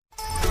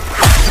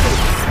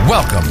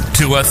Welcome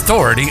to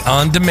Authority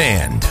on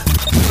Demand,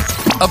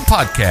 a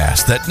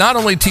podcast that not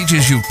only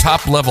teaches you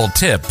top-level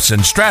tips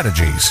and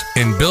strategies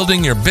in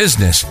building your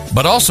business,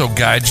 but also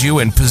guides you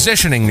in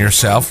positioning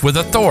yourself with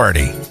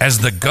authority as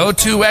the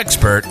go-to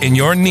expert in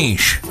your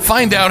niche.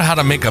 Find out how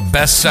to make a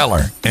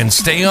bestseller and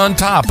stay on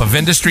top of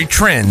industry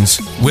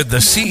trends with the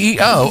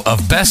CEO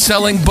of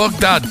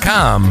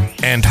BestsellingBook.com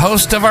and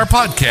host of our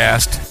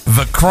podcast,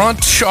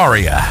 Vikrant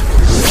Shaurya.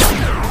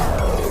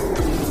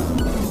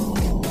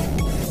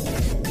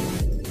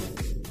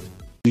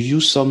 Do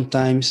you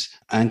sometimes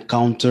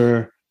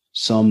encounter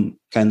some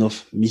kind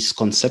of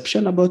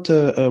misconception about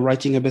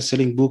writing a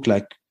best-selling book?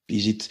 Like,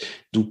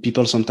 do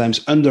people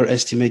sometimes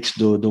underestimate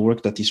the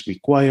work that is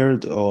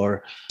required, or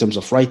in terms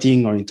of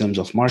writing or in terms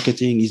of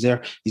marketing? Is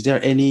there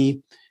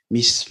any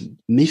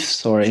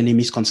myths or any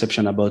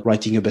misconception about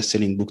writing a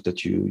best-selling book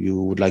that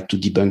you would like to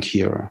debunk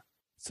here?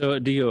 So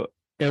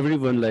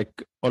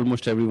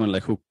almost everyone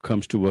who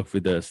comes to work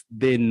with us,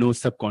 they know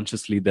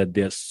subconsciously that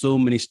there are so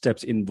many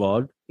steps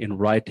involved in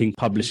writing,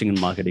 publishing,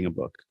 and marketing a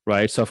book,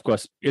 right? So of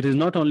course, it is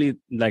not only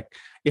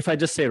if I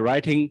just say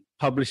writing,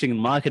 publishing, and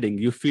marketing,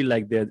 you feel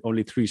like there are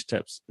only 3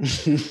 steps.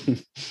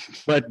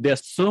 But there are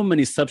so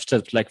many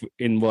sub-steps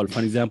involved.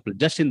 For example,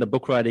 just in the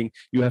book writing,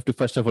 you have to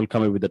first of all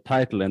come up with the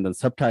title and then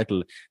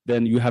subtitle.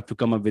 Then you have to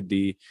come up with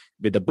the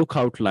book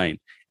outline.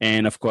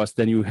 And of course,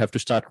 then you have to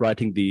start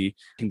writing the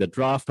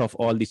draft of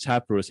all the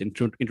chapters,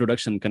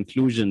 introduction,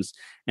 conclusions,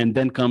 and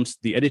then comes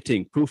the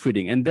editing,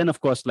 proofreading. And then of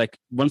course,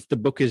 once the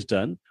book is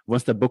done,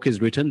 once the book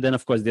is written, then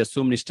of course, there's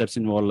so many steps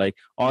involved, like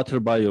author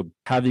bio,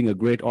 having a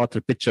great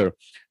author picture,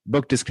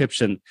 book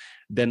description,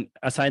 then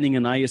assigning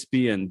an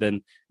ISBN,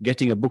 then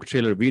getting a book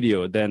trailer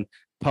video, then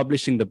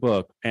publishing the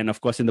book. And of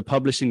course, in the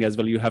publishing as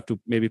well, you have to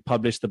maybe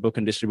publish the book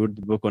and distribute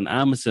the book on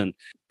Amazon,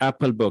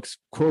 Apple Books,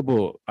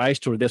 Kobo,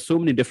 iStore. There's so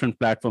many different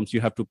platforms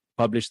you have to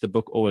publish the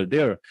book over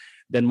there.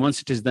 Then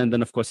once it is done,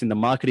 then of course, in the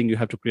marketing, you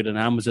have to create an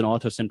Amazon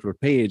Author Central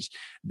page.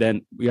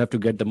 Then you have to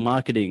get the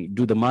marketing,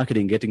 do the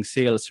marketing, getting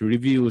sales,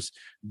 reviews,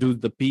 do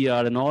the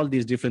PR and all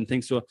these different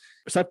things. So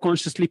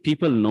subconsciously,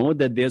 people know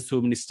that there's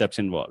so many steps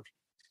involved.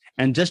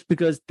 And just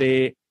because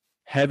they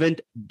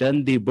haven't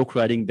done the book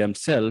writing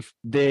themselves,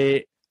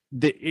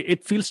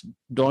 it feels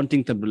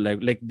daunting to them.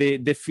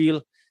 They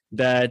feel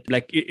that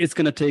it's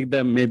going to take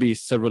them maybe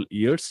several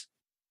years.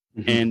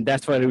 Mm-hmm. And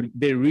that's why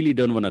they really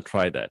don't want to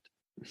try that.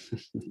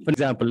 For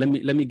example,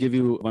 let me give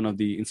you one of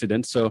the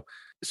incidents. So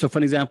for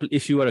example,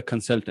 if you are a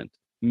consultant,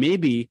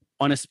 maybe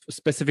on a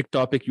specific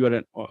topic,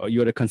 you're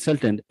a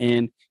consultant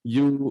and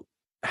you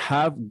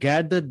have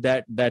gathered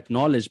that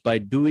knowledge by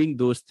doing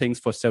those things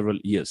for several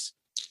years.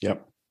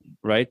 Yep.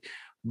 Right.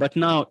 But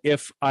now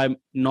if I'm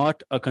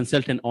not a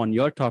consultant on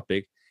your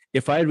topic,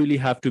 if I really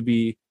have to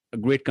be a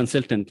great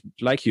consultant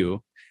like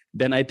you,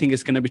 then I think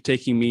it's going to be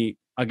taking me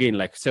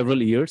again,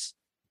 several years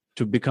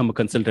to become a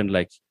consultant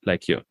like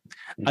you.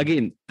 Mm-hmm.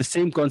 Again, the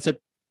same concept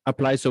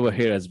applies over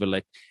here as well.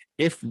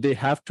 If they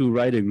have to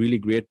write a really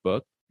great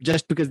book,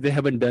 just because they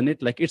haven't done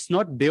it, it's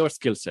not their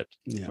skill set,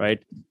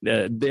 right?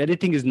 The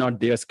editing is not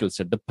their skill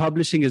set. The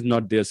publishing is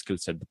not their skill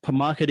set. The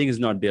marketing is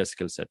not their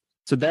skill set.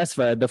 So that's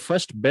why the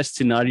first best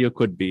scenario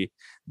could be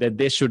that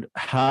they should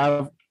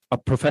have a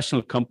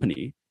professional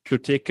company to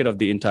take care of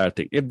the entire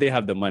thing, if they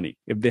have the money,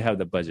 if they have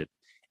the budget.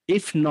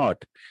 If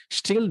not,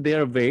 still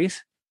there are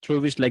ways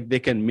through which they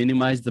can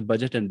minimize the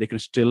budget and they can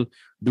still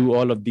do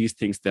all of these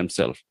things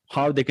themselves.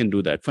 How they can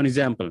do that? For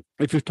example,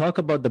 if you talk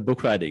about the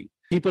book writing,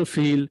 people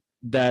feel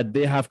that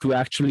they have to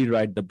actually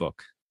write the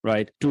book,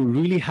 right? To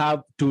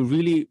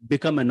really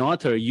become an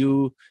author,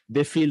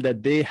 they feel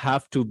that they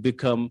have to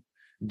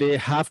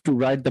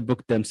write the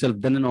book themselves,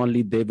 then and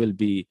only they will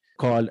be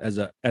called as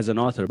an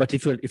author. But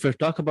if you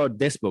talk about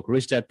this book,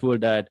 Rich Dad Poor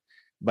Dad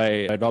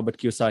by Robert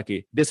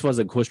Kiyosaki, this was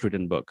a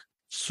ghostwritten book.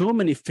 So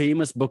many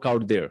famous books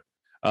out there,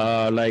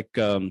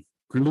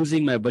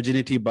 Losing My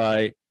Virginity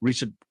by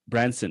Richard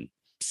Branson,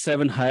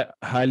 7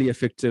 Highly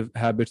Effective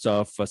Habits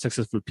of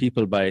Successful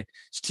People by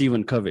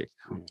Stephen Covey.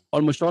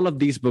 Almost all of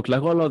these books,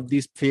 all of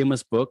these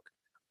famous books,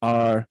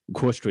 are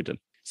ghostwritten.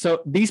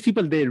 So these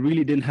people, they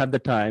really didn't have the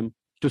time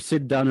to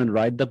sit down and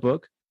write the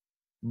book,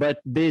 but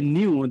they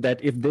knew that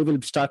if they will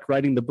start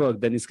writing the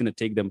book, then it's going to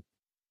take them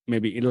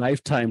maybe a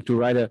lifetime to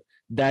write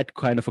that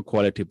kind of a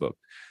quality book.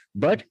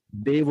 But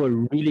they were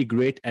really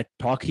great at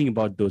talking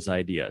about those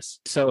ideas.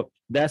 So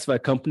that's why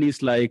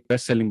companies like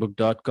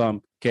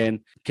BestsellingBook.com can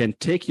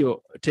take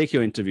your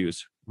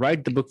interviews,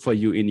 write the book for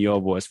you in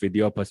your voice with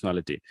your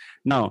personality.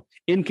 Now,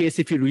 in case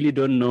if you really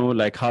don't know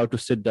how to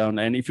sit down,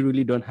 and if you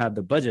really don't have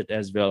the budget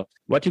as well,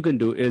 what you can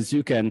do is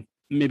you can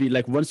maybe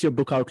once your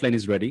book outline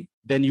is ready,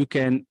 then you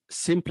can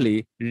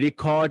simply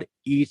record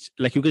each,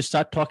 you can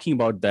start talking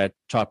about that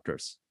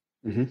chapters.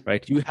 Mm-hmm.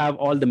 Right? You have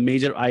all the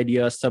major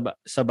ideas,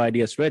 sub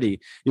ideas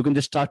ready. You can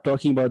just start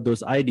talking about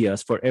those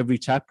ideas for every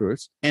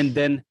chapters and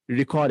then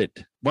record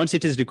it. Once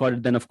it is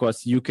recorded, then of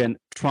course you can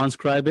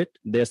transcribe it.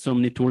 There's so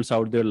many tools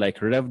out there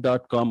like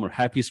rev.com or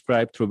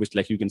HappyScribe through which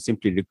you can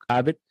simply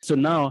have it. So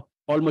now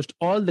almost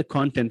all the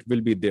content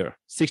will be there.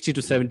 60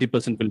 to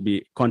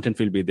 70% content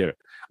will be there.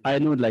 I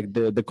know like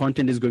the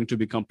content is going to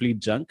be complete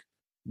junk,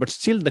 but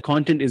still the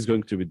content is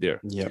going to be there.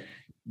 Yeah.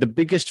 The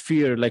biggest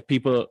fear like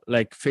people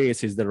like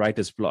face is the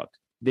writer's block.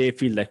 They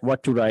feel like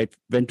what to write,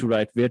 when to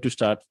write, where to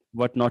start,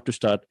 what not to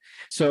start.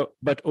 So,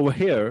 but over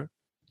here,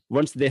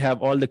 once they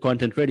have all the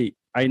content ready,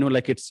 I know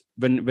like it's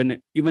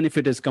when even if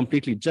it is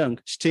completely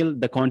junk, still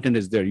the content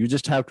is there. You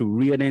just have to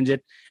rearrange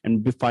it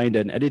and find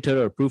an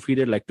editor or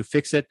proofreader like to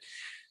fix it.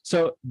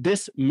 So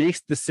this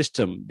makes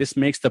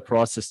the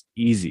process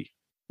easy.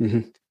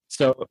 Mm-hmm.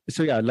 So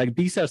yeah, like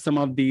these are some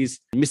of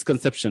these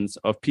misconceptions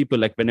of people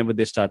like whenever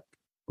they start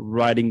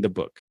writing the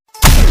book.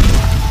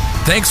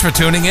 Thanks for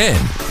tuning in.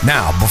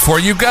 Now, before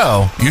you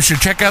go, you should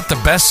check out the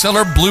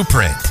Bestseller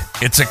Blueprint.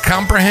 It's a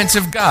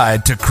comprehensive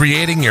guide to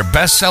creating your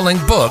best-selling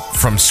book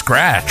from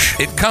scratch.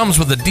 It comes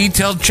with a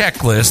detailed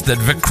checklist that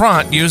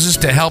Vikrant uses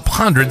to help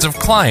hundreds of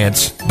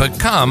clients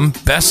become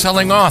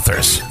best-selling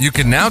authors. You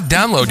can now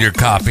download your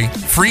copy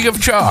free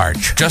of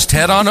charge. Just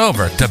head on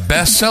over to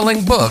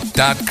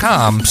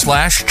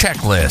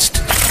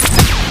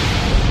bestsellingbook.com/checklist.